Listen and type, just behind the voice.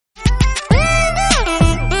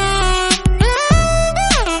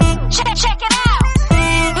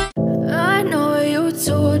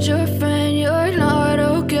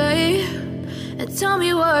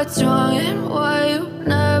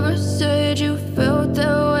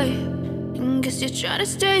Guess you're trying to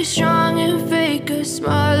stay strong and fake a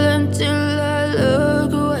smile until I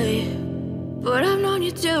look away. But I've known you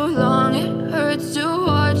too long, it hurts to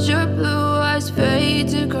watch your blue eyes fade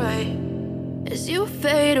to gray as you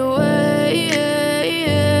fade away,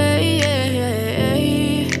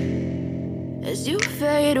 as you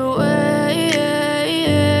fade away.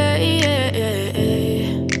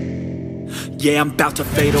 Yeah, I'm about to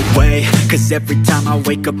fade away, cause every time I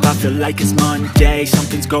wake up I feel like it's Monday.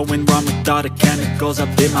 Something's going wrong with all the chemicals up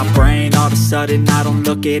in my brain. All of a sudden I don't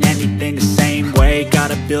look at anything the same way.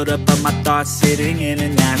 Got a buildup of my thoughts sitting in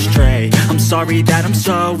an ashtray. I'm sorry that I'm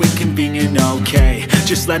so inconvenient, okay.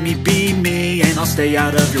 Just let me be me and I'll stay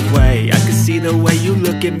out of your way. I can see the way you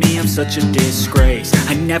look at me, I'm such a disgrace.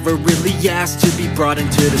 I never really asked to be brought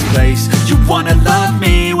into this place. You wanna love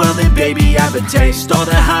me? Well then baby I have a taste. All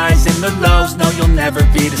the highs and the lows, no you'll never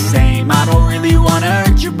be the same. I don't really wanna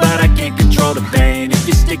hurt you but I can't control the pain. If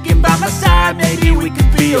you're sticking by my side maybe we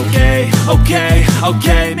could be okay.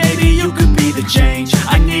 Okay, maybe you could be the change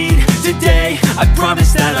I need today. I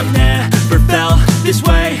promise that I've never felt this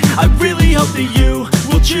way. I really hope that you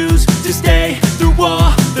will choose to stay through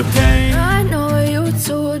all the pain. I know you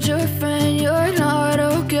told your friend you're not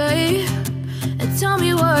okay, and tell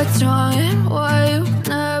me what's wrong and why you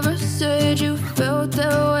never said you felt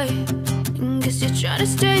that way. Guess you're trying to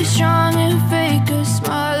stay strong and fake a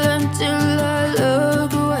smile until I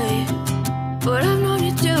look away. But I've known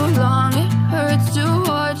you too long, it hurts to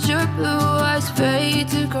watch your blue eyes fade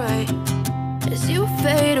to gray as you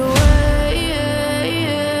fade away,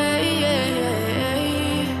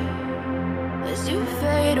 as you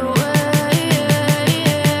fade away,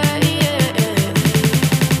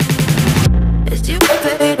 as you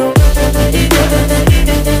fade away.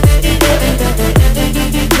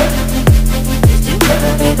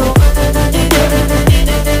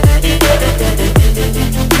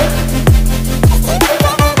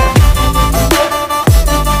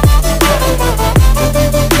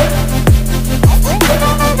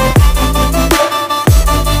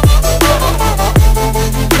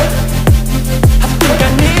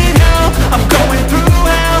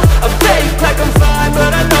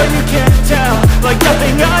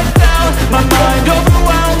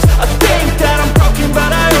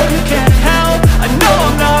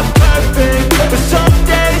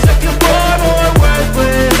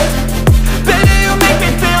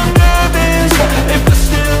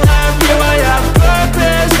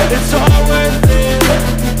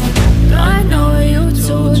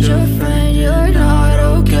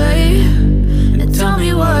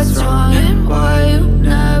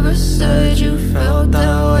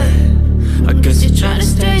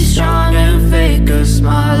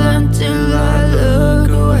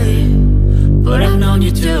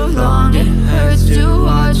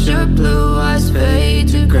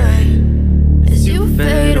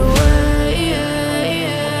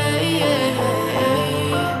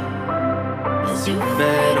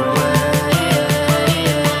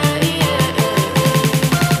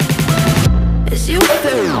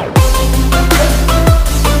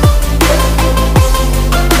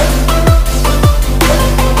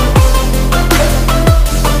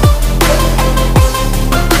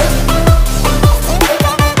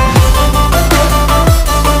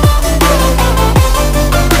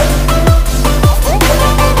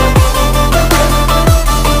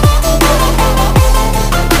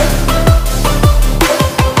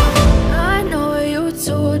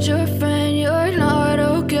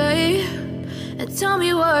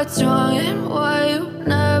 What's wrong and why you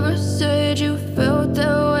never said you felt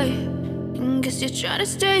that way. Guess you're trying to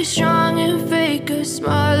stay strong and fake a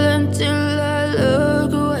smile until I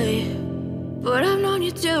look away. But I've known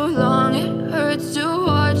you too long, it hurts to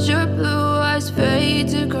watch your blue eyes fade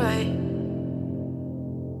to gray